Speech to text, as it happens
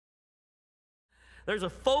There's a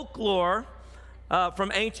folklore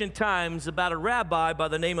from ancient times about a rabbi by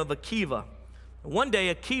the name of Akiva. One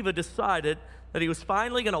day, Akiva decided that he was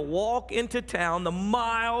finally going to walk into town the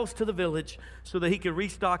miles to the village so that he could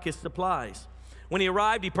restock his supplies. When he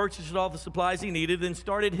arrived, he purchased all the supplies he needed and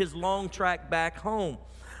started his long trek back home.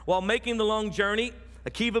 While making the long journey,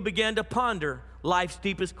 Akiva began to ponder life's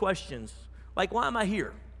deepest questions, like, why am I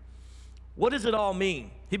here? What does it all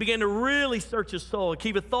mean? He began to really search his soul.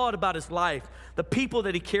 Akiva thought about his life, the people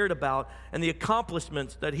that he cared about, and the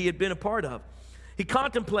accomplishments that he had been a part of. He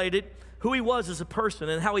contemplated who he was as a person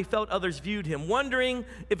and how he felt others viewed him, wondering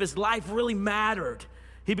if his life really mattered.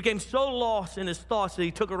 He became so lost in his thoughts that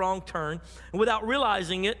he took a wrong turn, and without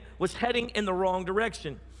realizing it, was heading in the wrong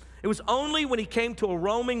direction. It was only when he came to a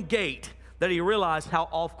Roman gate that he realized how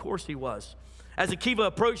off course he was. As Akiva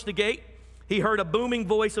approached the gate, he heard a booming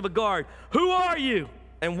voice of a guard. "Who are you,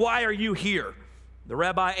 and why are you here?" The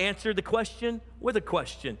rabbi answered the question with a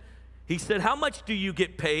question. He said, "How much do you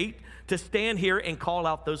get paid to stand here and call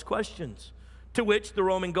out those questions?" To which the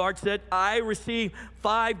Roman guard said, "I receive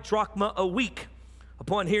 5 drachma a week."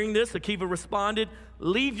 Upon hearing this, Akiva responded,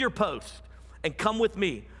 "Leave your post and come with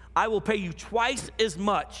me. I will pay you twice as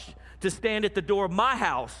much to stand at the door of my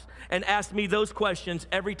house and ask me those questions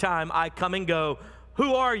every time I come and go.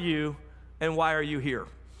 Who are you, and why are you here?"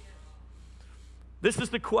 This is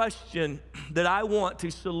the question that I want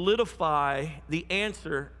to solidify the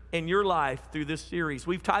answer in your life through this series.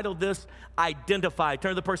 We've titled this, Identify.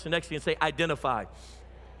 Turn to the person next to you and say, identify.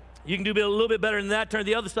 You can do a little bit better than that. Turn to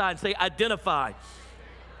the other side and say, identify.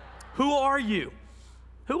 Who are you?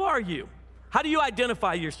 Who are you? How do you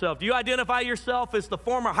identify yourself? Do you identify yourself as the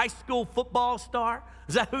former high school football star?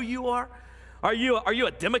 Is that who you are? Are you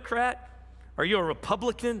a Democrat? Are you a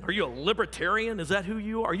Republican? Are you a libertarian? Is that who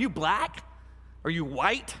you are? Are you black? Are you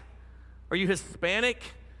white? Are you Hispanic?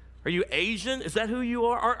 Are you Asian? Is that who you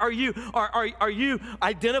are? Are you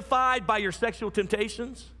identified by your sexual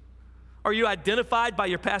temptations? Are you identified by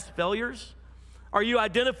your past failures? Are you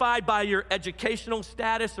identified by your educational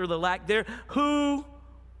status or the lack there? Who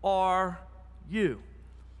are you?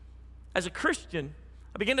 As a Christian,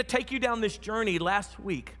 I began to take you down this journey last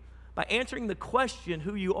week by answering the question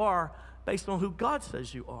who you are based on who God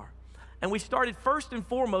says you are. And we started first and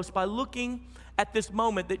foremost by looking at this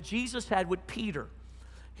moment that Jesus had with Peter.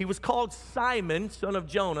 He was called Simon, son of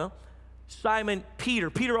Jonah, Simon Peter.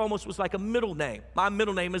 Peter almost was like a middle name. My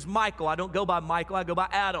middle name is Michael. I don't go by Michael, I go by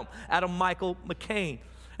Adam. Adam Michael McCain.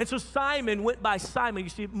 And so Simon went by Simon. You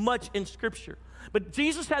see much in Scripture. But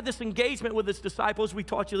Jesus had this engagement with his disciples. We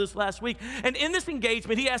taught you this last week. And in this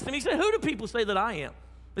engagement, he asked them, he said, "Who do people say that I am?"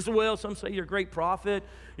 They said, "Well, some say you're a great prophet.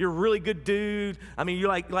 You're a really good dude. I mean, you're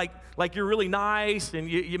like you're really nice, and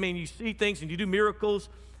you see things and you do miracles."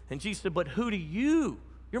 And Jesus said, "But who do you?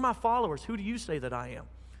 You're my followers. Who do you say that I am?"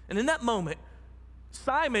 And in that moment,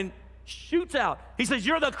 Simon shoots out. He says,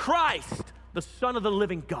 "You're the Christ, the Son of the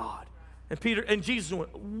living God." And Jesus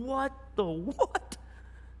went, "What the what?"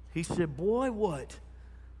 He said, "Boy, what?"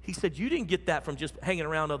 He said, "You didn't get that from just hanging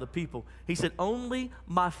around other people." He said, "Only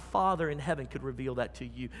my Father in heaven could reveal that to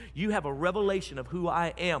you. You have a revelation of who I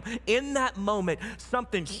am." In that moment,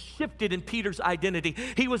 something shifted in Peter's identity.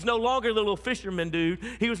 He was no longer the little fisherman dude.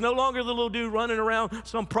 He was no longer the little dude running around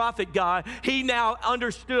some prophet guy. He now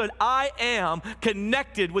understood, I am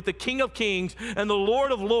connected with the King of Kings and the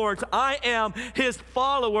Lord of Lords. I am his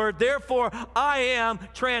follower. Therefore, I am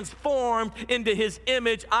transformed into his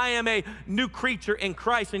image. I am a new creature in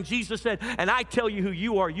Christ. And Jesus said, "And I tell you who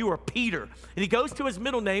you are Peter." And he goes to his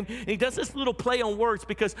middle name, and he does this little play on words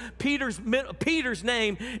because Peter's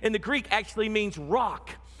name in the Greek actually means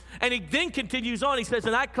rock. And he then continues on. He says,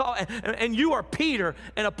 and you are Peter,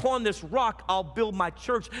 and upon this rock I'll build my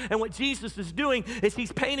church. And what Jesus is doing is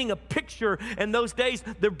he's painting a picture. In those days,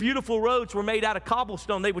 the beautiful roads were made out of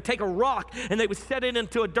cobblestone. They would take a rock and they would set it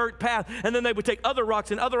into a dirt path, and then they would take other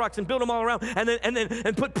rocks and build them all around,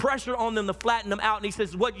 and put pressure on them to flatten them out. And he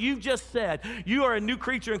says, what you just said, you are a new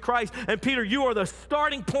creature in Christ, and Peter, you are the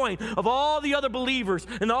starting point of all the other believers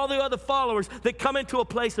and all the other followers that come into a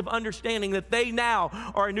place of understanding that they now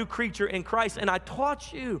are a new creature in Christ. And I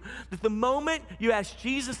taught you that the moment you ask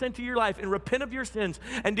Jesus into your life and repent of your sins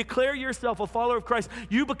and declare yourself a follower of Christ,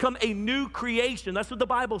 you become a new creation. That's what the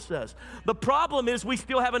Bible says. The problem is we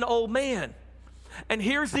still have an old man. And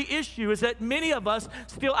here's the issue, is that many of us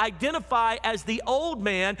still identify as the old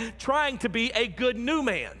man trying to be a good new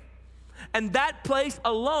man. And that place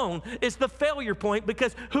alone is the failure point,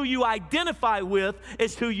 because who you identify with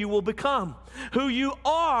is who you will become. Who you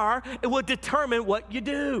are, it will determine what you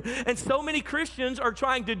do. And so many Christians are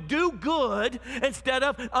trying to do good instead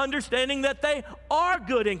of understanding that they are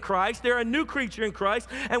good in Christ. They're a new creature in Christ.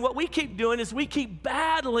 And what we keep doing is we keep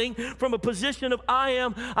battling from a position of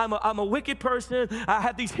I'm a wicked person. I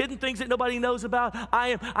have these hidden things that nobody knows about.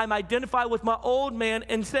 I'm identified with my old man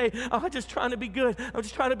and say, oh, I'm just trying to be good. I'm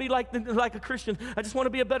just trying to be like a Christian. I just want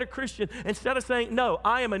to be a better Christian. Instead of saying, no,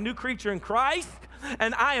 I am a new creature in Christ,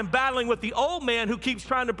 and I am battling with the old man who keeps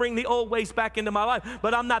trying to bring the old ways back into my life.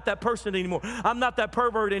 But I'm not that person anymore. I'm not that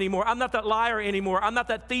pervert anymore. I'm not that liar anymore. I'm not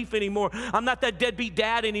that thief anymore. I'm not that deadbeat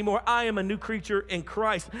dad anymore. I am a new creature in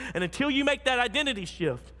Christ. And until you make that identity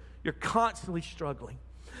shift, you're constantly struggling.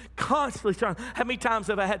 Constantly trying. How many times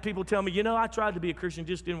have I had people tell me, I tried to be a Christian,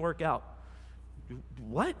 just didn't work out?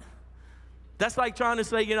 What? That's like trying to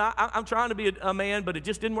say, I'm trying to be a man, but it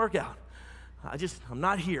just didn't work out. I'm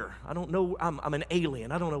not here. I don't know. I'm an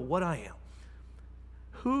alien. I don't know what I am.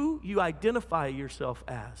 Who you identify yourself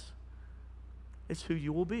as is who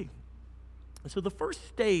you will be. And so the first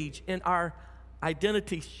stage in our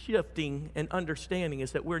identity shifting and understanding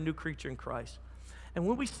is that we're a new creature in Christ. And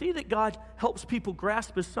when we see that God helps people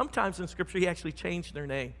grasp this, sometimes in Scripture He actually changed their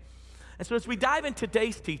name. And so as we dive into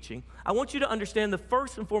today's teaching, I want you to understand that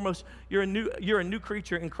first and foremost, you're a new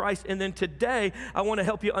creature in Christ. And then today, I want to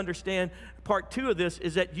help you understand part 2 of this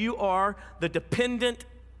is that you are the dependent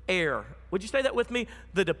heir. Would you say that with me?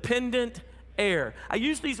 The dependent heir. I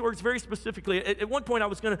use these words very specifically. At one point, I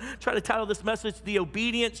was going to try to title this message, The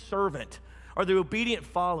Obedient Servant, or The Obedient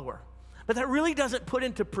Follower. But that really doesn't put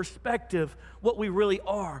into perspective what we really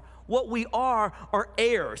are. What we are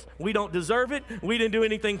heirs. We don't deserve it. We didn't do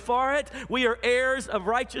anything for it. We are heirs of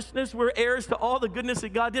righteousness. We're heirs to all the goodness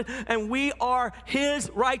that God did. And we are His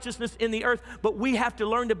righteousness in the earth. But we have to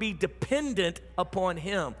learn to be dependent upon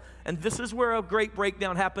Him. And this is where a great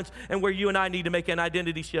breakdown happens and where you and I need to make an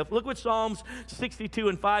identity shift. Look what Psalms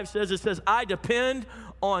 62:5 says. It says, I depend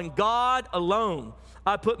on God alone.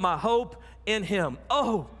 I put my hope in Him.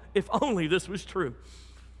 Oh, if only this was true.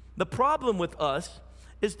 The problem with us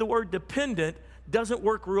is the word dependent doesn't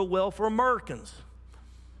work real well for Americans.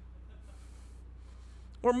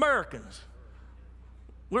 We're Americans.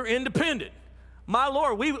 We're independent. My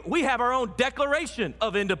Lord, we have our own Declaration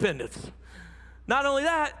of Independence. Not only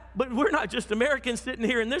that, but we're not just Americans sitting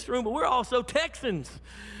here in this room, but we're also Texans.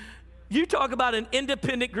 You talk about an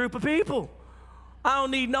independent group of people. I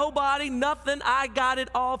don't need nobody, nothing. I got it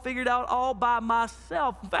all figured out all by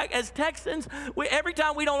myself. In fact, as Texans, every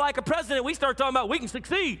time we don't like a president, we start talking about we can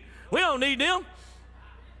succeed. We don't need them.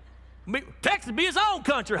 Texas be its own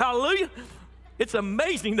country, hallelujah. It's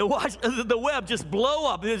amazing to watch the web just blow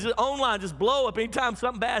up. The online just blow up anytime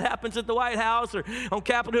something bad happens at the White House or on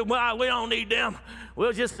Capitol Hill. Well, we don't need them.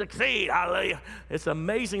 We'll just succeed, hallelujah. It's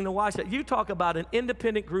amazing to watch that. You talk about an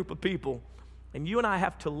independent group of people, and you and I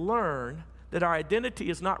have to learn that our identity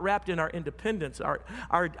is not wrapped in our independence. Our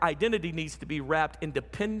identity needs to be wrapped in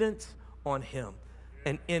dependence on Him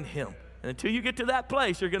and in Him. And until you get to that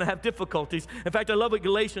place, you're going to have difficulties. In fact, I love what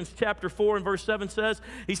Galatians chapter 4 and verse 7 says.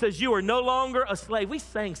 He says, you are no longer a slave. We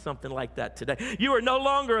sang something like that today. You are no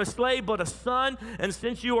longer a slave, but a son. And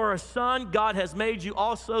since you are a son, God has made you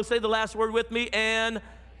also, say the last word with me, and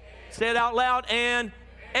say it out loud, and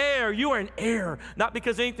heir. You are an heir, not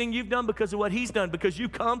because of anything you've done, because of what He's done, because you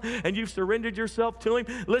come and you've surrendered yourself to Him.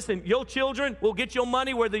 Listen, your children will get your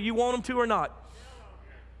money whether you want them to or not,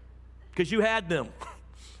 because you had them.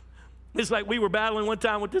 It's like we were battling one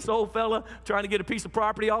time with this old fella trying to get a piece of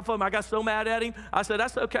property off of him. I got so mad at him. I said,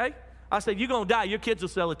 that's okay. I said, you're going to die. Your kids will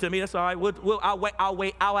sell it to me. That's all right.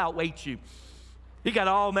 I'll outweight you. He got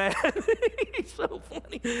all mad. He's so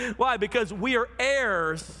funny. Why? Because we are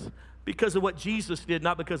heirs because of what Jesus did,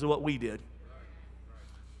 not because of what we did.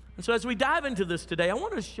 And so as we dive into this today, I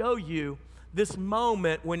want to show you this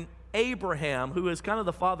moment when Abraham, who is kind of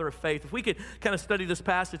the father of faith. If we could kind of study this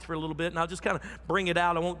passage for a little bit, and I'll just kind of bring it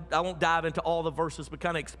out. I won't dive into all the verses, but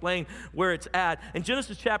kind of explain where it's at. In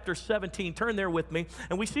Genesis chapter 17, turn there with me,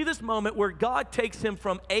 and we see this moment where God takes him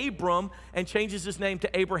from Abram and changes his name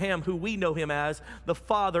to Abraham, who we know him as the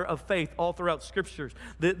father of faith all throughout scriptures.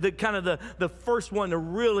 The first one to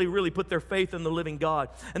really put their faith in the living God.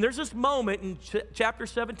 And there's this moment in chapter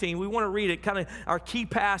 17. We want to read it, kind of our key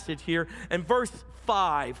passage here, and verse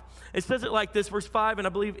 5. It says it like this, verse 5, and I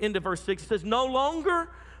believe into verse 6. It says, no longer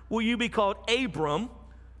will you be called Abram.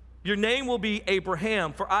 Your name will be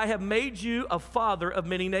Abraham, for I have made you a father of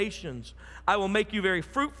many nations. I will make you very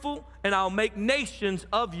fruitful, and I will make nations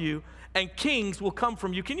of you, and kings will come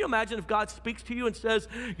from you. Can you imagine if God speaks to you and says,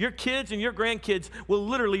 your kids and your grandkids will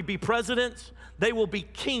literally be presidents? They will be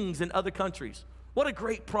kings in other countries. What a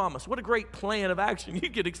great promise. What a great plan of action. You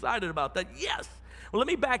get excited about that. Yes. Well, let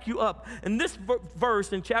me back you up. In this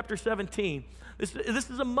verse in chapter 17, this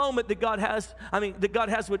is a moment that God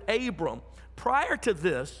has with Abram. Prior to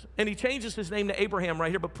this, and he changes his name to Abraham right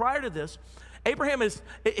here, but prior to this, Abraham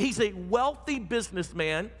he's a wealthy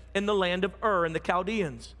businessman in the land of Ur and the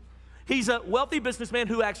Chaldeans. He's a wealthy businessman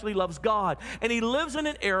who actually loves God. And he lives in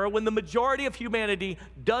an era when the majority of humanity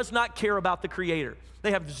does not care about the Creator.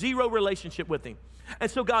 They have zero relationship with him.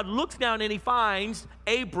 And so God looks down and he finds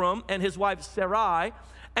Abram and his wife Sarai,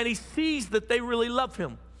 and he sees that they really love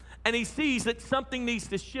him. And he sees that something needs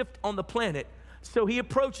to shift on the planet. So he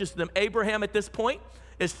approaches them. Abraham at this point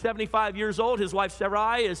is 75 years old. His wife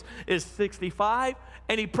Sarai is 65.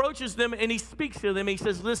 And he approaches them and he speaks to them. He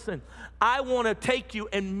says, listen, I want to take you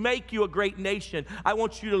and make you a great nation. I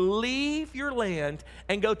want you to leave your land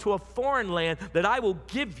and go to a foreign land that I will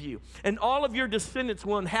give you. And all of your descendants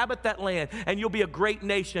will inhabit that land. And you'll be a great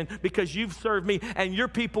nation because you've served me. And your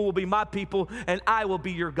people will be my people. And I will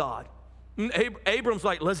be your God. And Abram's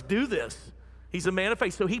like, let's do this. He's a man of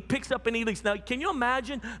faith. So he picks up and he leaves. Now, can you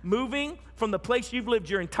imagine moving from the place you've lived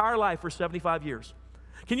your entire life for 75 years?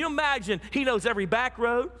 Can you imagine? He knows every back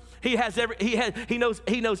road. He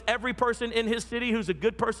knows every person in his city who's a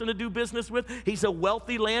good person to do business with. He's a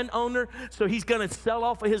wealthy landowner, so he's going to sell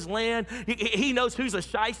off of his land. He knows who's a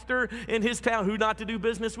shyster in his town, who not to do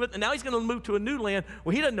business with. And now he's going to move to a new land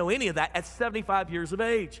where he doesn't know any of that at 75 years of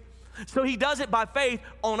age. So he does it by faith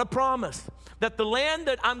on a promise that the land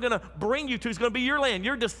that I'm going to bring you to is going to be your land.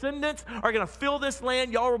 Your descendants are going to fill this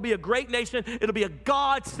land. Y'all will be a great nation. It'll be a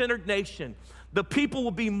God-centered nation. The people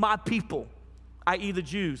will be my people, i.e. the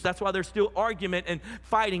Jews. That's why there's still argument and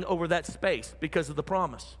fighting over that space because of the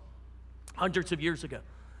promise hundreds of years ago.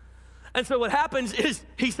 And so what happens is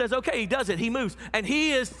he says, okay, he does it. He moves. And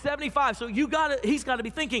he is 75. So he's got to be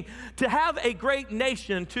thinking, to have a great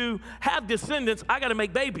nation, to have descendants, I got to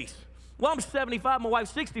make babies. Well, I'm 75, my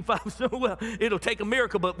wife's 65, so well, it'll take a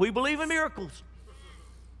miracle, but we believe in miracles.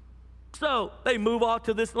 So they move off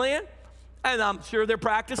to this land, and I'm sure they're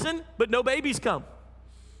practicing, but no babies come.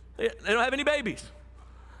 They don't have any babies.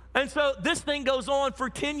 And so this thing goes on for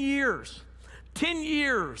 10 years. 10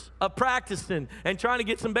 years of practicing and trying to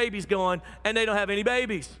get some babies going, and they don't have any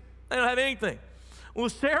babies. They don't have anything. Well,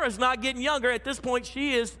 Sarah's not getting younger. At this point,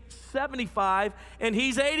 she is 75, and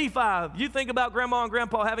he's 85. You think about grandma and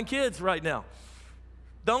grandpa having kids right now.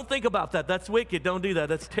 Don't think about that. That's wicked. Don't do that.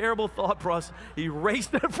 That's terrible thought process. Erase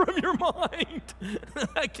that from your mind.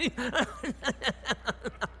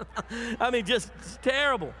 I mean, just it's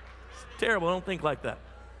terrible. It's terrible. Don't think like that.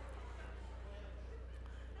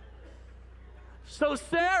 So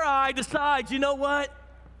Sarai decides, you know what?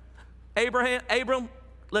 Abram,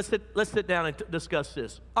 let's sit down and discuss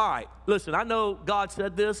this. All right, listen, I know God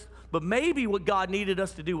said this, but maybe what God needed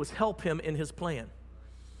us to do was help him in his plan.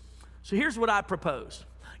 So here's what I propose.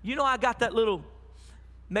 You know, I got that little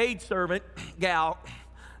maidservant gal,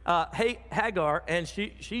 Hagar, and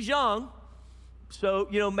she's young. So,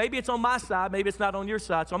 you know, maybe it's on my side, maybe it's not on your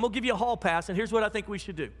side. So I'm going to give you a hall pass, and here's what I think we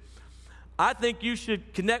should do. I think you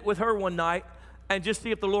should connect with her one night and just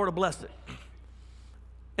see if the Lord will bless it.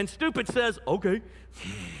 And stupid says, okay.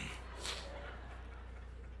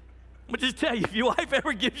 But just tell you, if your wife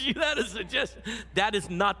ever gives you that as a suggestion, that is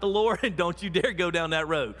not the Lord, and don't you dare go down that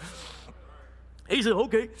road. He said,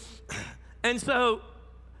 okay. And so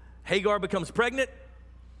Hagar becomes pregnant.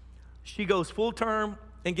 She goes full term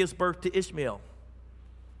and gives birth to Ishmael.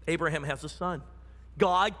 Abraham has a son.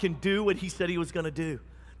 God can do what he said he was going to do.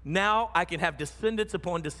 Now I can have descendants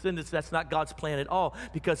upon descendants. That's not God's plan at all,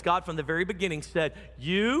 because God from the very beginning said,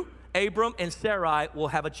 you, Abram, and Sarai will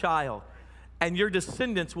have a child, and your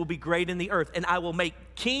descendants will be great in the earth, and I will make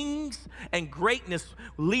kings and greatness.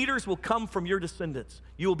 Leaders will come from your descendants.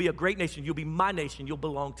 You will be a great nation. You'll be my nation. You'll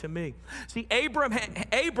belong to me. See, Abram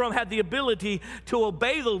had the ability to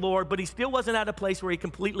obey the Lord, but he still wasn't at a place where he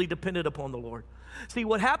completely depended upon the Lord. See,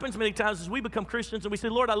 what happens many times is we become Christians and we say,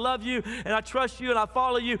 Lord, I love you and I trust you and I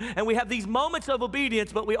follow you. And we have these moments of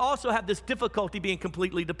obedience, but we also have this difficulty being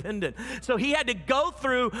completely dependent. So he had to go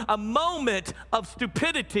through a moment of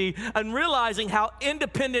stupidity and realizing how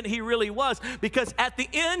independent he really was, because at the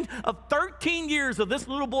end of 13 years of this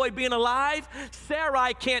little boy being alive,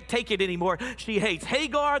 Sarai can't take it anymore. She hates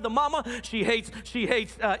Hagar, the mama. She hates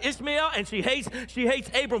Ishmael, and she hates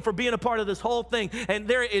Abram for being a part of this whole thing. And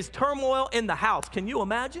there is turmoil in the house. Can you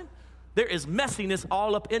imagine? There is messiness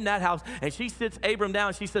all up in that house. And she sits Abram down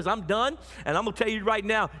and she says, I'm done, and I'm going to tell you right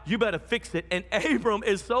now, you better fix it. And Abram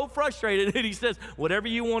is so frustrated, and he says, whatever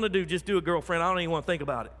you want to do, just do it, girlfriend. I don't even want to think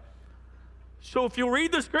about it. So if you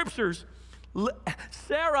read the scriptures,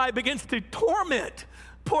 Sarai begins to torment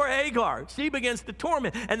poor Hagar. She begins to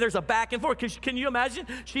torment, and there's a back and forth. Can you imagine?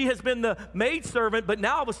 She has been the maidservant, but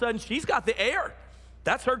now all of a sudden she's got the heir.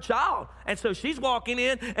 That's her child. And so she's walking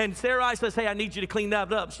in, and Sarai says, hey, I need you to clean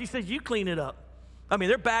that up. She says, you clean it up. I mean,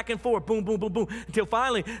 they're back and forth, boom, boom, boom, boom, until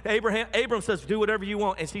finally Abram says, do whatever you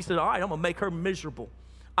want. And she said, all right, I'm going to make her miserable.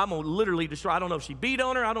 I'm going to literally destroy. I don't know if she beat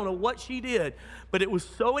on her. I don't know what she did. But it was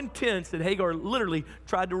so intense that Hagar literally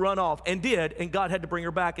tried to run off and did, and God had to bring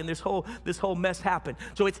her back, and this whole mess happened.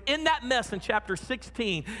 So it's in that mess in chapter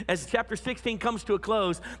 16, as chapter 16 comes to a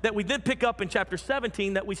close, that we then pick up in chapter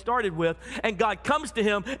 17 that we started with, and God comes to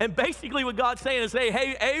him, and basically what God's saying is,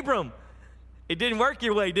 hey, Abram, it didn't work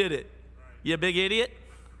your way, did it? You big idiot.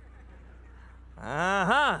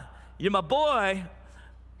 You're my boy,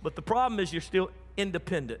 but the problem is you're still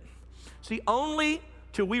independent. See, only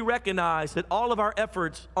till we recognize that all of our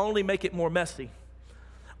efforts only make it more messy.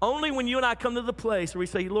 Only when you and I come to the place where we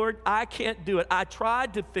say, Lord, I can't do it. I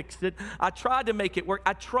tried to fix it. I tried to make it work.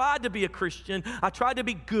 I tried to be a Christian. I tried to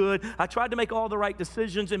be good. I tried to make all the right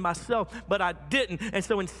decisions in myself, but I didn't. And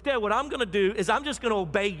so instead, what I'm going to do is I'm just going to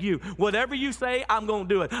obey you. Whatever you say, I'm going to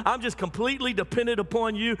do it. I'm just completely dependent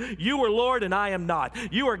upon you. You are Lord, and I am not.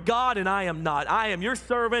 You are God, and I am not. I am your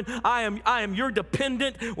servant. I am your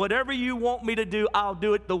dependent. Whatever you want me to do, I'll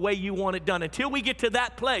do it the way you want it done. Until we get to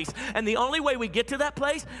that place. And the only way we get to that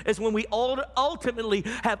place is when we ultimately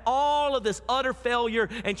have all of this utter failure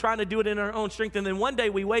and trying to do it in our own strength. And then one day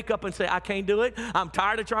we wake up and say, I can't do it. I'm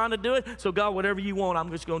tired of trying to do it. So God, whatever you want, I'm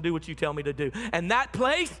just going to do what you tell me to do. And that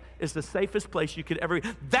place is the safest place you could ever be.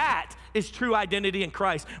 That is true identity in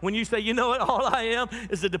Christ. When you say, you know what, all I am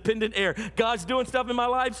is a dependent heir. God's doing stuff in my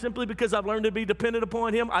life simply because I've learned to be dependent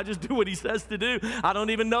upon him. I just do what he says to do. I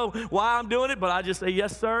don't even know why I'm doing it, but I just say,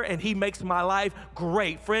 yes, sir, and he makes my life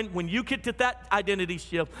great. Friend, when you get to that identity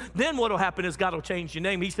shift, then what will happen is God will change your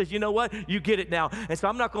name. He says, you know what, you get it now. And so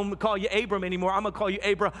I'm not going to call you Abram anymore. I'm going to call you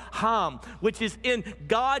Abraham, which is in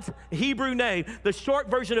God's Hebrew name. The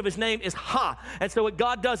short version of his name is Ha. And so what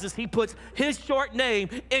God does is he puts his short name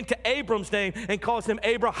into Abram's name and calls him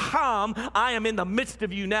Abraham. I am in the midst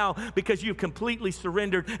of you now because you've completely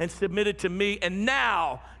surrendered and submitted to me, and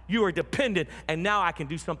now you are dependent, and now I can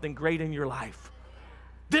do something great in your life.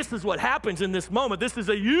 This is what happens in this moment. This is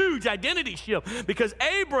a huge identity shift because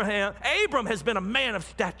Abram has been a man of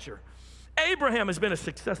stature. Abraham has been a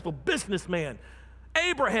successful businessman.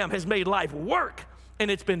 Abraham has made life work, and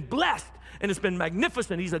it's been blessed, and it's been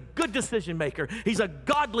magnificent. He's a good decision maker. He's a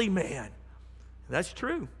godly man. That's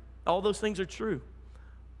true. All those things are true.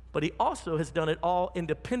 But he also has done it all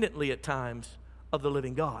independently at times of the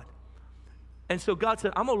living God. And so God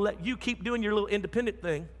said, I'm going to let you keep doing your little independent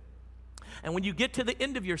thing. And when you get to the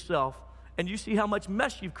end of yourself and you see how much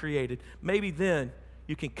mess you've created, maybe then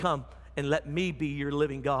you can come and let me be your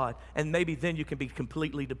living God. And maybe then you can be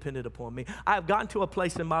completely dependent upon me. I have gotten to a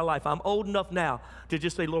place in my life, I'm old enough now to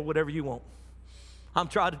just say, Lord, whatever you want. I'm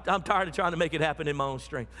tired of trying to make it happen in my own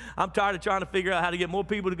strength. I'm tired of trying to figure out how to get more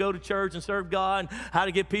people to go to church and serve God, and how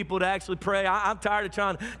to get people to actually pray. I'm tired of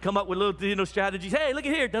trying to come up with little strategies. Hey, look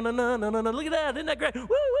at here. No, look at that. Isn't that great? Woo, woo.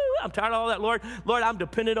 I'm tired of all that, Lord. Lord, I'm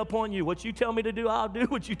dependent upon you. What you tell me to do, I'll do.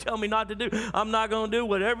 What you tell me not to do, I'm not going to do.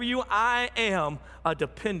 Whatever I am a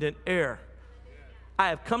dependent heir. I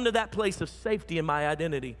have come to that place of safety in my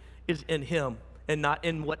identity is in him, and not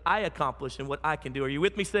in what I accomplish and what I can do. Are you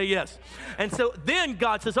with me? Say yes. And so then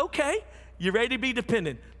God says, okay, you're ready to be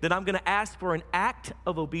dependent. Then I'm going to ask for an act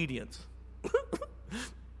of obedience.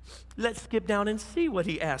 Let's skip down and see what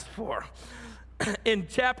he asked for. In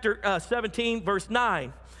chapter 17, verse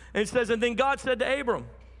 9, and it says, and then God said to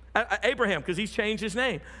Abraham, because he's changed his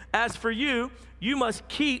name, as for you, you must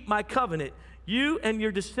keep my covenant, you and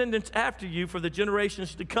your descendants after you for the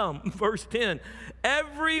generations to come. Verse 10,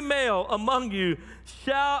 every male among you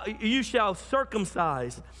shall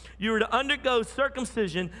circumcise. You are to undergo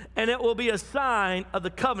circumcision, and it will be a sign of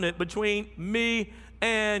the covenant between me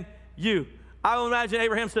and you. I will imagine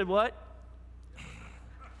Abraham said, what?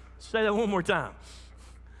 Say that one more time.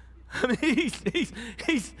 I mean,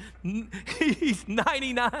 he's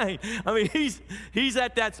 99. I mean, he's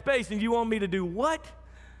at that space, and you want me to do what?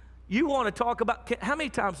 You want to talk about, how many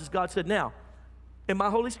times has God said, now, in my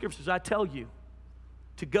holy scriptures, I tell you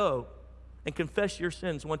to go and confess your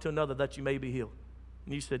sins one to another that you may be healed.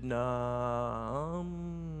 And you said, no. How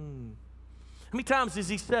many times has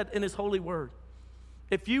he said in his holy word,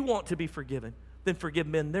 if you want to be forgiven, then forgive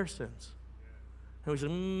men their sins. And we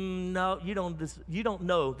said, no, you don't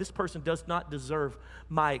know. This person does not deserve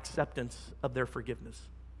my acceptance of their forgiveness.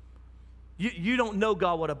 You don't know,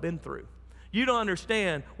 God, what I've been through. You don't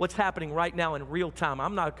understand what's happening right now in real time.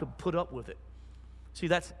 I'm not going to put up with it. See,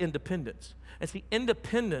 that's independence. And see,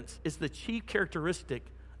 independence is the chief characteristic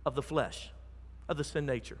of the flesh, of the sin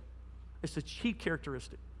nature. It's the chief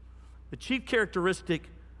characteristic. The chief characteristic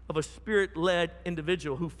of a spirit-led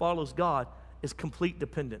individual who follows God is complete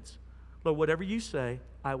dependence. Lord, whatever you say,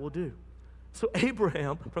 I will do. So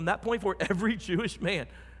Abraham, from that point forward, every Jewish man,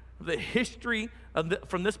 the history of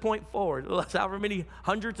from this point forward, however many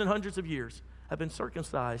hundreds and hundreds of years, have been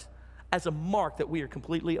circumcised as a mark that we are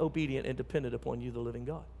completely obedient and dependent upon you, the living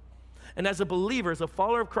God. And as a believer, as a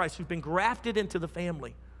follower of Christ who's been grafted into the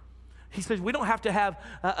family, he says we don't have to have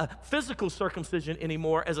a physical circumcision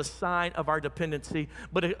anymore as a sign of our dependency,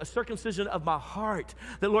 but a circumcision of my heart.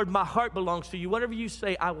 That, Lord, my heart belongs to you. Whatever you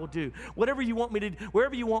say, I will do. Whatever you want me to do,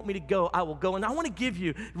 wherever you want me to go, I will go. And I want to give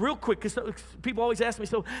you, real quick, because people always ask me,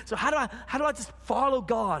 so how do I just follow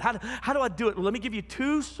God? How do I do it? Well, let me give you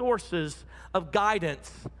two sources of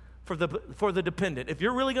guidance for the dependent. If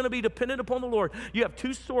you're really going to be dependent upon the Lord, you have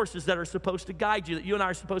two sources that are supposed to guide you, that you and I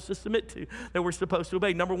are supposed to submit to, that we're supposed to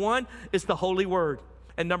obey. Number one is the Holy Word,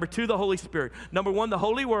 and number two, the Holy Spirit. Number one, the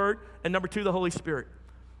Holy Word, and number two, the Holy Spirit.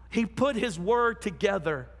 He put His Word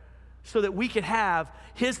together so that we could have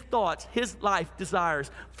His thoughts, His life desires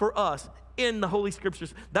for us in the Holy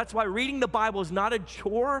Scriptures. That's why reading the Bible is not a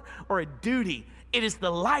chore or a duty. It is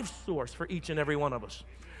the life source for each and every one of us.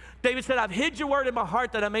 David said, I've hid your word in my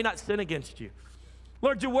heart that I may not sin against you.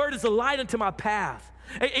 Lord, your word is a light unto my path.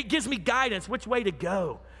 It gives me guidance, which way to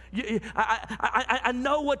go. I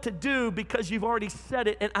know what to do because you've already said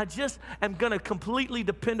it, and I just am going to completely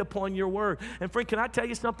depend upon your word. And friend, can I tell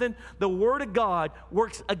you something? The word of God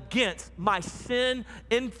works against my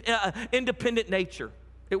independent nature.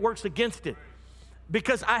 It works against it.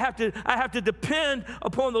 Because I have to depend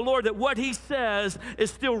upon the Lord that what He says is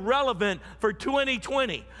still relevant for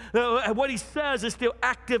 2020. What He says is still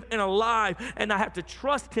active and alive, and I have to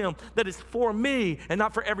trust Him that it's for me and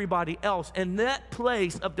not for everybody else. And that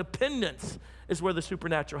place of dependence is where the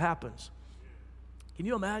supernatural happens. Can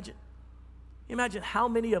you imagine? Imagine how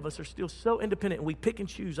many of us are still so independent and we pick and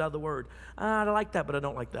choose out of the Word. I like that, but I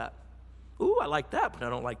don't like that. Ooh, I like that, but I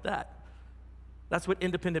don't like that. That's what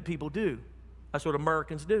independent people do. That's what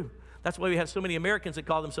Americans do. That's why we have so many Americans that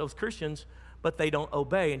call themselves Christians, but they don't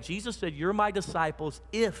obey. And Jesus said, you're my disciples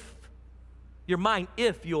you're mine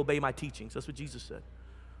if you obey my teachings. That's what Jesus said.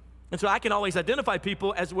 And so I can always identify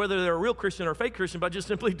people as whether they're a real Christian or a fake Christian by just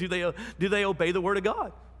simply do they obey the Word of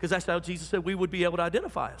God? Because that's how Jesus said we would be able to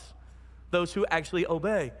identify us, those who actually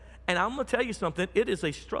obey. And I'm going to tell you something, it is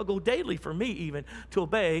a struggle daily for me even to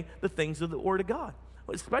obey the things of the Word of God.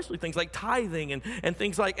 Especially things like tithing and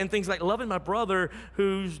things like loving my brother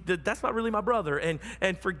that's not really my brother,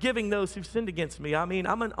 and forgiving those who've sinned against me. I mean,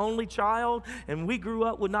 I'm an only child, and we grew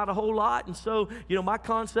up with not a whole lot, and so, my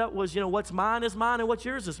concept was, what's mine is mine and what's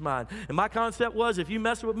yours is mine. And my concept was, if you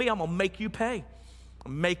mess with me, I'm gonna make you pay.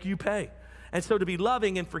 And so to be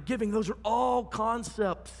loving and forgiving, those are all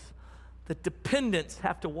concepts that dependents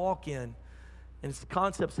have to walk in, and it's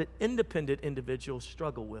concepts that independent individuals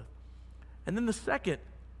struggle with. And then the second,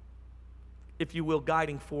 if you will,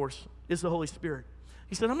 guiding force is the Holy Spirit.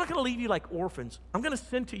 He said, I'm not going to leave you like orphans. I'm going to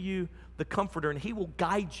send to you the Comforter, and He will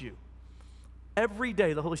guide you. Every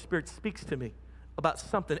day, the Holy Spirit speaks to me about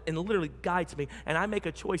something and literally guides me, and I make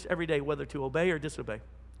a choice every day whether to obey or disobey.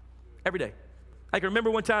 Every day. I can remember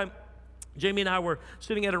one time, Jamie and I were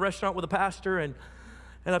sitting at a restaurant with a pastor,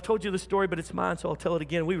 and I've told you the story, but it's mine, so I'll tell it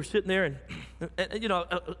again. We were sitting there, and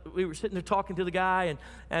we were sitting there talking to the guy,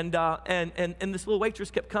 and this little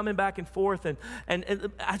waitress kept coming back and forth, and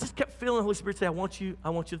I just kept feeling the Holy Spirit say, I want you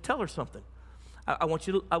to tell her something. I want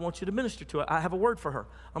you to minister to her. I have a word for her.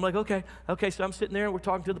 I'm like, okay. So I'm sitting there, and we're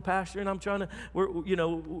talking to the pastor, and we're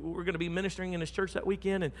going to be ministering in his church that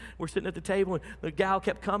weekend, and we're sitting at the table, and the gal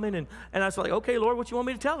kept coming, and I was like, okay, Lord, what you want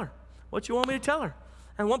me to tell her? What you want me to tell her?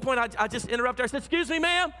 And at one point, I just interrupted her. I said, excuse me,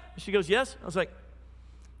 ma'am. And she goes, yes. I was like,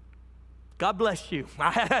 God bless you.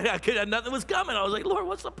 Nothing was coming. I was like, Lord,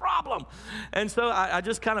 what's the problem? And so I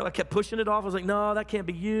just I kept pushing it off. I was like, no, that can't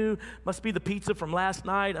be you. Must be the pizza from last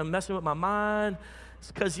night. I'm messing with my mind.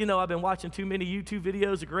 It's because, I've been watching too many YouTube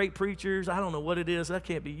videos of great preachers. I don't know what it is. That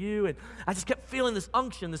can't be you. And I just kept feeling this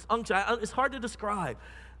unction. It's hard to describe.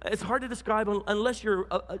 It's hard to describe unless you're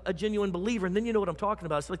a genuine believer, and then you know what I'm talking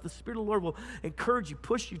about. It's like the Spirit of the Lord will encourage you,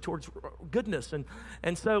 push you towards goodness.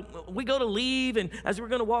 And so we go to leave, and as we're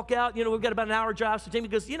going to walk out, we've got about an hour drive. So Jamie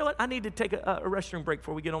goes, you know what? I need to take a restroom break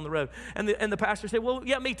before we get on the road. And the pastor said, well,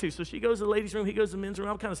 yeah, me too. So she goes to the ladies' room. He goes to the men's room.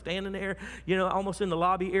 I'm kind of standing there, almost in the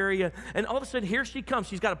lobby area. And all of a sudden, here she comes.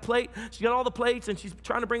 She's got a plate. She's got all the plates, and she's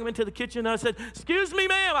trying to bring them into the kitchen. And I said, excuse me,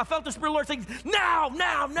 ma'am. I felt the Spirit of the Lord saying, now.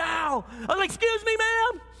 I was like, excuse me,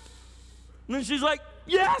 ma'am. And she's like,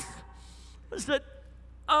 yes. I said,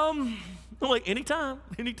 I'm like, anytime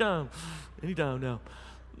now.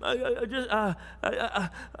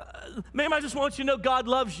 Ma'am, I just want you to know God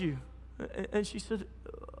loves you. And she said,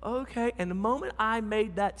 okay. And the moment I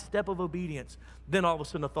made that step of obedience, then all of a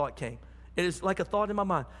sudden a thought came. It is like a thought in my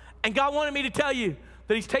mind. And God wanted me to tell you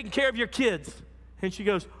that he's taking care of your kids. And she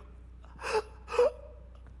goes,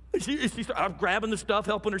 I'm grabbing the stuff,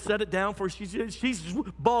 helping her set it down for her. She's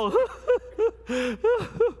bawling.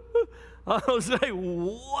 I was like,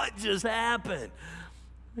 what just happened?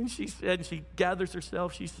 And she said, and she gathers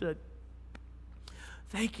herself, she said,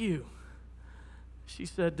 thank you. She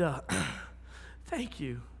said, thank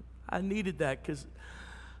you. I needed that because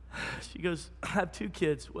she goes, I have 2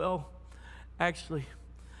 kids. Well, actually,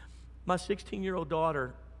 my 16-year-old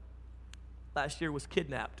daughter last year was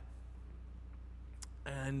kidnapped.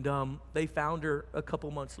 And they found her a couple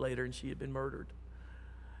months later, and she had been murdered.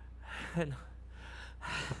 And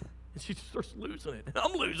she just starts losing it. And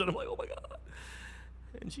I'm losing it. I'm like, oh, my God.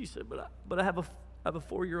 And she said, but I have a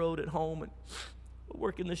 4-year-old at home, and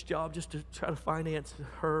working this job just to try to finance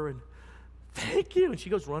her. And thank you. And she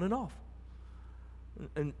goes running off.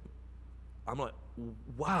 And I'm like,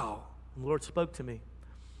 wow. And the Lord spoke to me.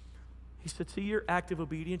 He said, see your act of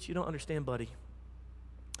obedience? You don't understand, buddy.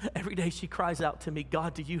 Every day she cries out to me,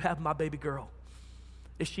 God, do you have my baby girl?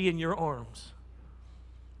 Is she in your arms?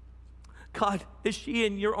 God, is she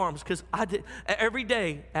in your arms? Because every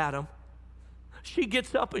day, Adam, she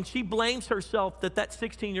gets up and she blames herself that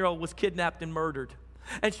 16-year-old was kidnapped and murdered.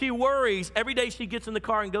 And she worries every day she gets in the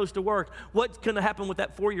car and goes to work, what's going to happen with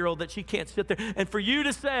that 4-year-old that she can't sit there? And for you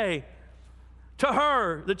to say to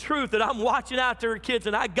her the truth that I'm watching after her kids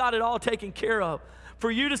and I got it all taken care of, for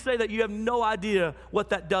you to say that you have no idea what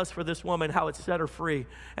that does for this woman, how it set her free,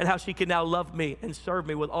 and how she can now love me and serve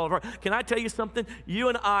me with all of her. Can I tell you something? You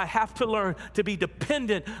and I have to learn to be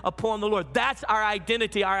dependent upon the Lord. That's our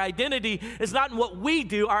identity. Our identity is not in what we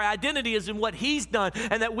do. Our identity is in what he's done,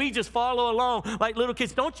 and that we just follow along like little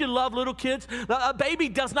kids. Don't you love little kids? A baby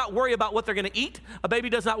does not worry about what they're going to eat. A baby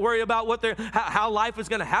does not worry about how life is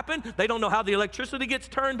going to happen. They don't know how the electricity gets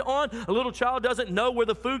turned on. A little child doesn't know where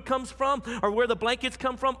the food comes from or where the blankets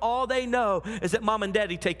come from. All they know is that mom and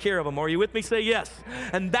daddy take care of them. Are you with me? Say yes.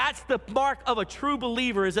 And that's the mark of a true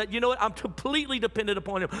believer, is that, you know what, I'm completely dependent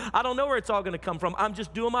upon him. I don't know where it's all going to come from. I'm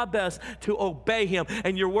just doing my best to obey him.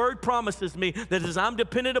 And your word promises me that as I'm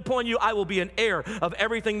dependent upon you, I will be an heir of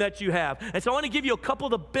everything that you have. And so I want to give you a couple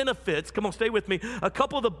of the benefits. Come on, stay with me. A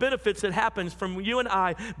couple of the benefits that happens from you and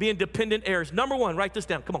I being dependent heirs. Number one, write this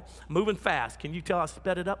down. Come on, moving fast. Can you tell I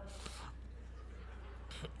sped it up?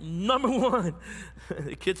 Number one,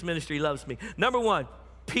 the kids ministry loves me. Number one,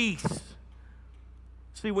 peace.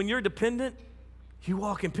 See, when you're dependent, you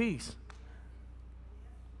walk in peace.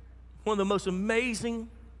 One of the most amazing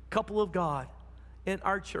couple of God in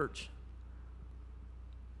our church,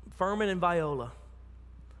 Furman and Viola.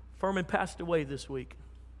 Furman passed away this week.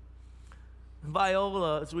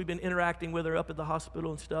 Viola, as we've been interacting with her up at the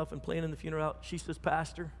hospital and stuff and planning the funeral out, she says,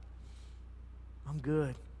 Pastor, I'm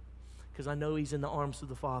good, because I know he's in the arms of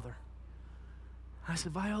the Father. I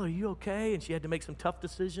said, Viola, are you okay? And she had to make some tough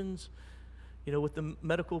decisions, with the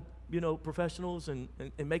medical, professionals and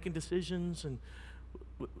making decisions and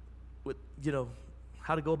with,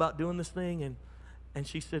 how to go about doing this thing. And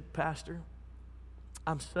she said, Pastor,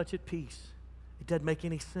 I'm such at peace. It doesn't make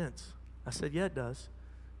any sense. I said, yeah, it does,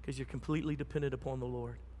 because you're completely dependent upon the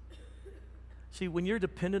Lord. See, when you're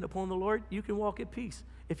dependent upon the Lord, you can walk at peace.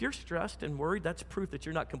 If you're stressed and worried, that's proof that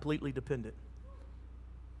you're not completely dependent.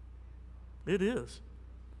 It is.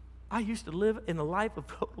 I used to live in a life of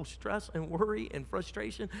total stress and worry and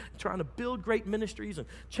frustration, trying to build great ministries and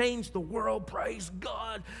change the world, praise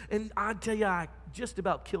God. And I tell you, I just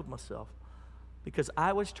about killed myself because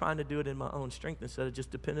I was trying to do it in my own strength instead of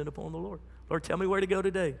just dependent upon the Lord. Lord, tell me where to go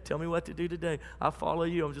today. Tell me what to do today. I follow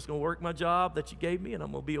you. I'm just going to work my job that you gave me, and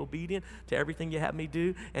I'm going to be obedient to everything you have me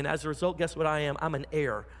do. And as a result, guess what I am? I'm an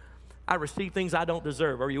heir. I receive things I don't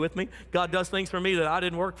deserve. Are you with me? God does things for me that I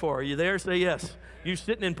didn't work for. Are you there? Say yes. You're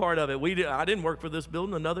sitting in part of it. I didn't work for this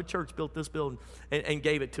building. Another church built this building and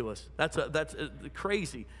gave it to us. That's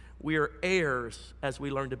crazy. We are heirs as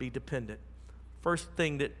we learn to be dependent. First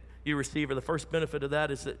thing that you receive, or the first benefit of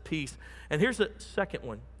that, is that peace. And here's the second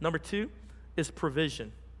one. Number 2 is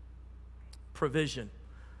provision. Provision.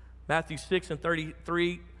 Matthew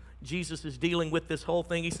 6:33, Jesus is dealing with this whole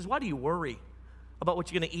thing. He says, why do you worry about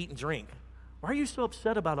what you're going to eat and drink? Why are you so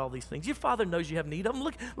upset about all these things? Your Father knows you have need of them.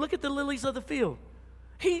 Look at the lilies of the field.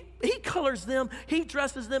 He colors them. He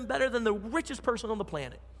dresses them better than the richest person on the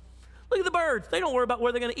planet. Look at the birds. They don't worry about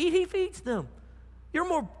where they're going to eat. He feeds them. You're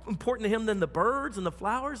more important to him than the birds and the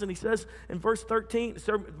flowers. And he says in verse 33,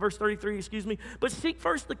 but seek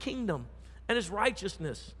first the kingdom and his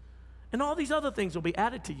righteousness, and all these other things will be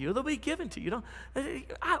added to you. They'll be given to you.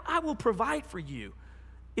 I will provide for you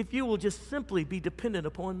if you will just simply be dependent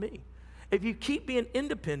upon me. If you keep being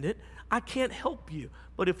independent, I can't help you.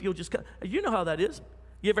 But if you'll just, you know how that is.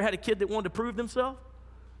 You ever had a kid that wanted to prove themselves?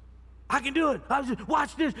 I can do it.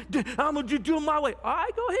 Watch this. I'm going to do it my way. All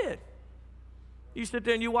right, go ahead. You sit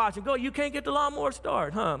there and you watch and go, you can't get the lawnmower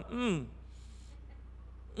started, huh?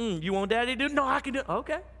 You want daddy to do it? No, I can do it.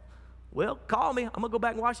 Okay. Well, call me. I'm going to go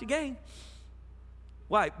back and watch the game.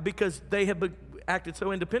 Why? Because they have acted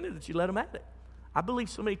so independent that you let them at it. I believe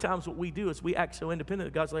so many times what we do is we act so independent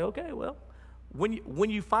that God's like, okay, well, when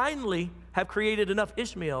you finally have created enough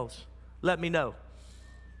Ishmaels, let me know,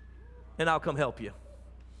 and I'll come help you.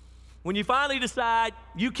 When you finally decide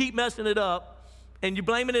you keep messing it up and you're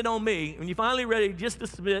blaming it on me, when you're finally ready just to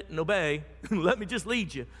submit and obey, let me just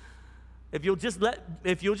lead you. If you'll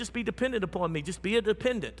just be dependent upon me, just be a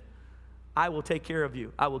dependent, I will take care of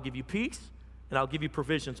you. I will give you peace, and I'll give you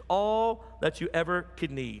provisions, all that you ever could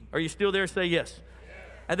need. Are you still there? Say yes.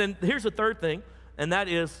 And then here's the third thing, and that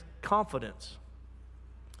is confidence.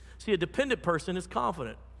 See, a dependent person is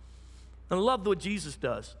confident. And I love what Jesus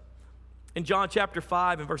does. In John chapter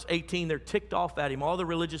 5 and verse 18, they're ticked off at him. All the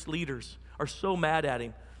religious leaders are so mad at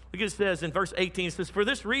him. Look at it says in verse 18, it says, for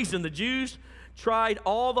this reason the Jews tried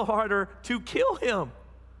all the harder to kill him.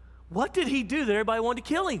 What did he do that everybody wanted to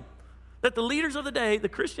kill him? That the leaders of the day, the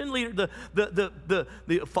Christian leader,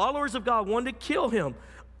 the followers of God wanted to kill him.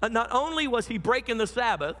 Not only was he breaking the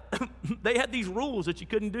Sabbath, they had these rules that you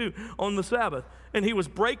couldn't do on the Sabbath, and he was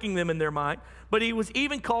breaking them in their mind, but he was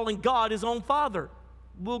even calling God his own father.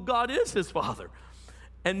 Well, God is his father.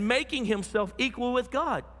 And making himself equal with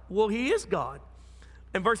God. Well, he is God.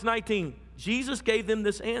 In verse 19, Jesus gave them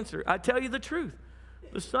this answer. I tell you the truth.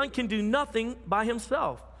 The Son can do nothing by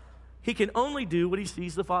himself. He can only do what he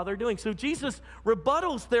sees the Father doing. So Jesus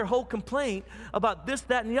rebuttals their whole complaint about this,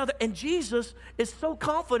 that, and the other. And Jesus is so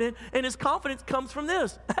confident, and his confidence comes from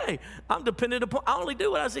this. Hey, I'm dependent upon, I only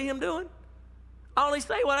do what I see him doing. I only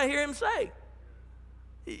say what I hear him say.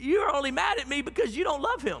 You're only mad at me because you don't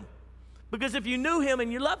love him. Because if you knew him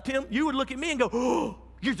and you loved him, you would look at me and go, oh,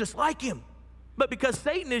 you're just like him. But because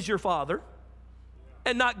Satan is your father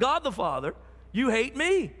and not God the Father, you hate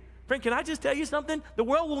me. Friend, can I just tell you something? The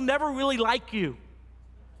world will never really like you.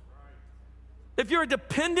 If you're a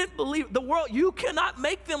dependent believer, the world, you cannot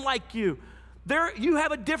make them like you. You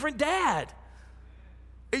have a different dad.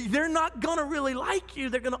 They're not going to really like you.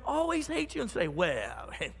 They're going to always hate you and say, well,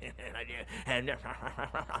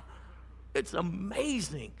 it's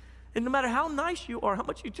amazing. And no matter how nice you are, how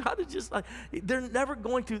much you try to just like, they're never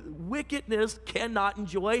going to, wickedness cannot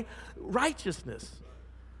enjoy righteousness.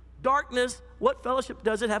 Darkness, what fellowship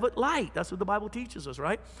does it have with light? That's what the Bible teaches us,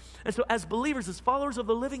 right? And so as believers, as followers of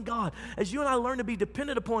the living God, as you and I learn to be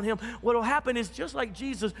dependent upon him, what will happen is just like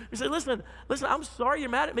Jesus, you say, listen, I'm sorry you're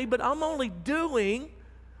mad at me, but I'm only doing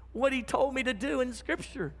what he told me to do in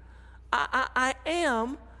Scripture. I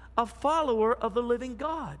am a follower of the living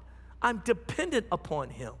God. I'm dependent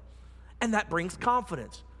upon him. And that brings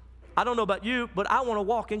confidence. I don't know about you, but I want to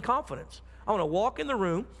walk in confidence. I want to walk in the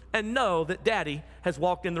room and know that Daddy has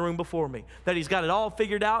walked in the room before me, that he's got it all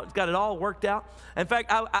figured out, he's got it all worked out. In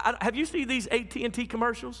fact, have you seen these AT&T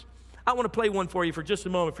commercials? I want to play one for you for just a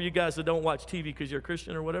moment for you guys that don't watch TV because you're a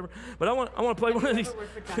Christian or whatever. But I want to play one of these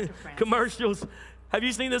commercials. Have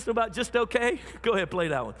you seen this about Just Okay? Go ahead, play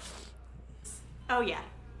that one. Oh, yeah.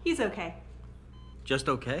 He's okay. Just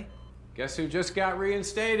okay? Guess who just got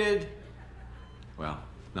reinstated? Well,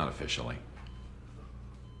 not officially.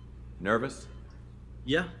 Nervous?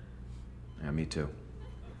 Yeah. Yeah, me too.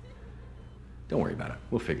 Don't worry about it.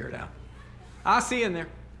 We'll figure it out. I'll see you in there.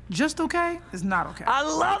 Just okay is not okay. I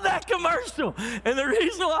love that commercial. And the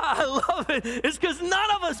reason why I love it is because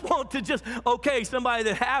none of us want to just, okay, somebody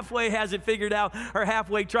that halfway has it figured out or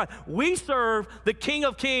halfway tried. We serve the King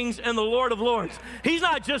of Kings and the Lord of Lords. He's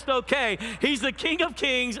not just okay. He's the King of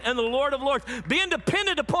Kings and the Lord of Lords. Being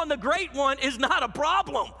dependent upon the Great One is not a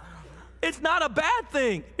problem. It's not a bad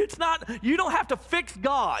thing. It's not, you don't have to fix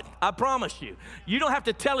God, I promise you. You don't have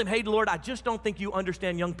to tell him, hey, Lord, I just don't think you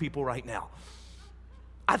understand young people right now.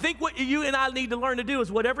 I think what you and I need to learn to do is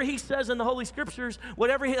whatever he says in the Holy Scriptures,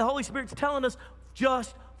 whatever the Holy Spirit's telling us,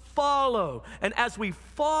 just follow. And as we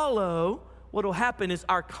follow, what will happen is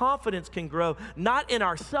our confidence can grow, not in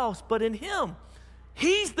ourselves, but in him.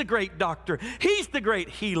 He's the great doctor. He's the great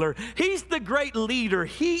healer. He's the great leader.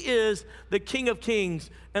 He is the King of Kings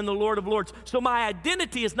and the Lord of Lords. So my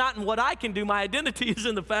identity is not in what I can do. My identity is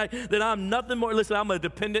in the fact that I'm nothing more. Listen, I'm a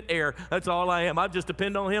dependent heir. That's all I am. I just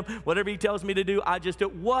depend on him. Whatever he tells me to do, I just do.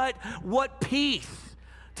 What peace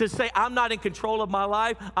to say I'm not in control of my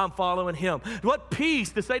life, I'm following him. What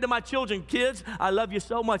peace to say to my children, kids, I love you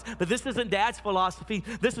so much, but this isn't Dad's philosophy.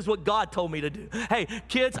 This is what God told me to do. Hey,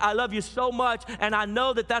 kids, I love you so much, and I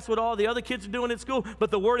know that that's what all the other kids are doing at school, but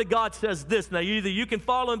the Word of God says this. Now, either you can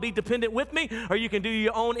follow and be dependent with me, or you can do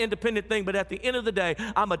your own independent thing, but at the end of the day,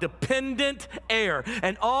 I'm a dependent heir,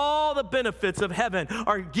 and all the benefits of heaven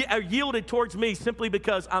are yielded towards me simply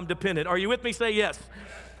because I'm dependent. Are you with me? Say yes.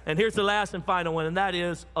 And here's the last and final one, and that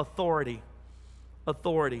is authority.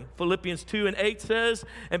 Authority. Philippians 2:8 says,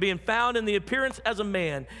 and being found in the appearance as a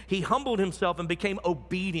man, he humbled himself and became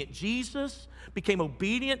obedient. Jesus became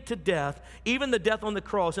obedient to death, even the death on the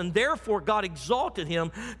cross, and therefore God exalted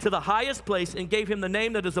him to the highest place and gave him the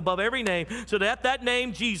name that is above every name, so that at that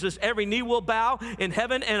name, Jesus, every knee will bow in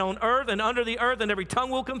heaven and on earth and under the earth, and every tongue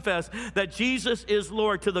will confess that Jesus is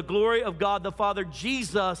Lord, to the glory of God the Father.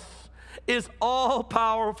 Jesus is all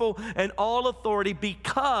powerful and all authority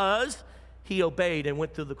because he obeyed and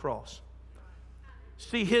went to the cross.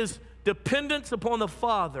 See, his dependence upon the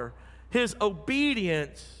Father, his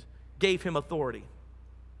obedience gave him authority.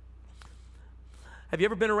 Have you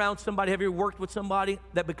ever been around somebody, have you ever worked with somebody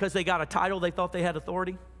that because they got a title, they thought they had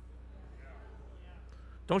authority?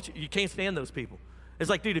 Don't you? You can't stand those people. It's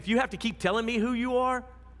like, dude, if you have to keep telling me who you are,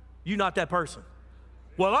 you're not that person.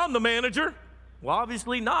 Well, I'm the manager. Well,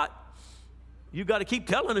 obviously not. You got to keep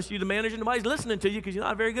telling us you're the manager. Nobody's listening to you because you're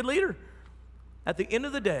not a very good leader. At the end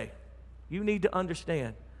of the day, you need to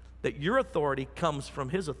understand that your authority comes from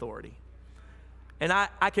his authority. And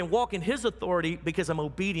I can walk in his authority because I'm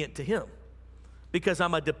obedient to him, because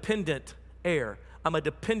I'm a dependent heir. I'm a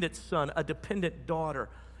dependent son, a dependent daughter.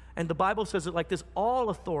 And the Bible says it like this: all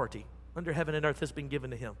authority under heaven and earth has been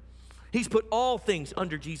given to him. He's put all things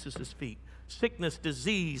under Jesus' feet. Sickness,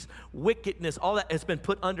 disease, wickedness, all that has been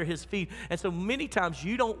put under his feet. And so many times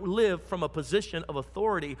you don't live from a position of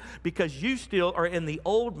authority because you still are in the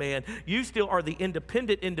old man. You still are the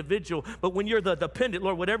independent individual. But when you're the dependent,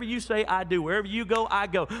 Lord, whatever you say, I do. Wherever you go, I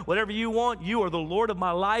go. Whatever you want, you are the Lord of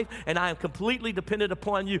my life, and I am completely dependent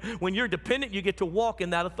upon you. When you're dependent, you get to walk in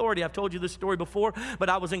that authority. I've told you this story before, but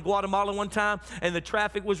I was in Guatemala one time, and the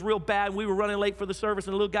traffic was real bad. We were running late for the service,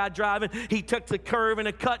 and a little guy driving, he took the curve and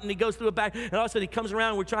a cut, and he goes through a back. And all of a sudden, he comes around,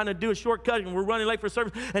 and we're trying to do a shortcut, and we're running late for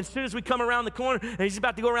service. And as soon as we come around the corner, and he's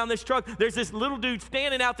about to go around this truck, there's this little dude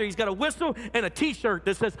standing out there. He's got a whistle and a T-shirt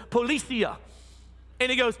that says, Policia. And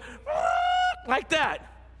he goes, like that.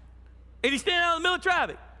 And he's standing out in the middle of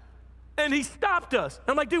traffic. And he stopped us. And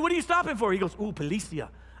I'm like, dude, what are you stopping for? He goes, ooh, Policia.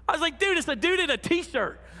 I was like, dude, it's a dude in a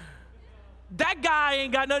T-shirt. That guy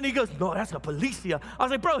ain't got nothing. He goes, no, that's a Policia. I was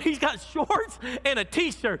like, bro, he's got shorts and a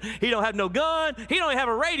T-shirt. He don't have no gun. He don't even have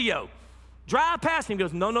a radio. Drive past him. He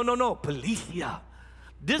goes, no, Policia.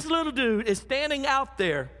 This little dude is standing out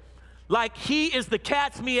there like he is the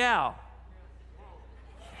cat's meow.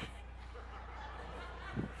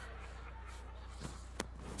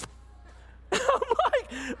 I'm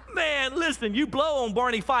like, man, listen, you blow on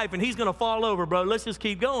Barney Fife and he's going to fall over, bro. Let's just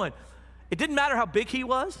keep going. It didn't matter how big he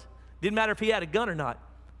was. Didn't matter if he had a gun or not.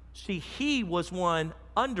 See, he was one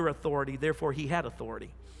under authority, therefore he had authority.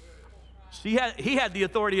 See, he had the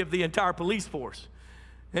authority of the entire police force.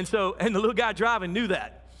 And the little guy driving knew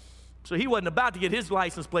that. So he wasn't about to get his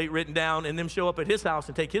license plate written down and them show up at his house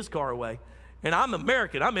and take his car away. And I'm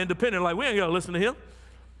American. I'm independent. Like, we ain't going to listen to him.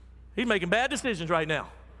 He's making bad decisions right now.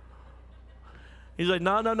 He's like,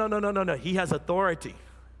 no. He has authority.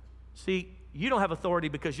 See, you don't have authority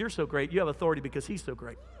because you're so great. You have authority because he's so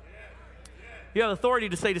great. You have authority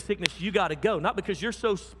to say to sickness, you got to go. Not because you're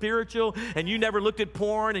so spiritual and you never looked at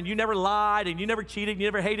porn and you never lied and you never cheated, you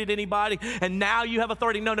never hated anybody, and now you have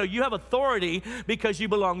authority. No, you have authority because you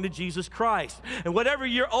belong to Jesus Christ. And whatever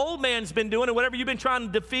your old man's been doing and whatever you've been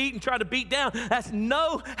trying to defeat and try to beat down, has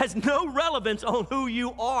no relevance on who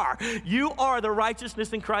you are. You are the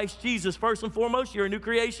righteousness in Christ Jesus. First and foremost, you're a new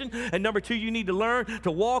creation. And number two, you need to learn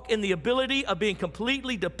to walk in the ability of being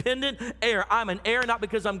completely dependent heir. I'm an heir not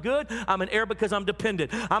because I'm good. I'm an heir because I'm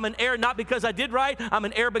dependent. I'm an heir not because I did right. I'm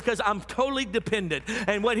an heir because I'm totally dependent.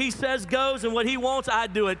 And what he says goes, and what he wants, I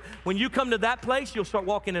do it. When you come to that place, you'll start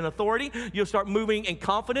walking in authority. You'll start moving in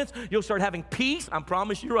confidence. You'll start having peace. I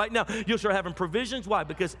promise you right now. You'll start having provisions. Why?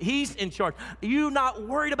 Because he's in charge. You're not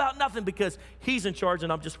worried about nothing because he's in charge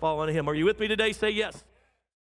and I'm just following him. Are you with me today? Say yes.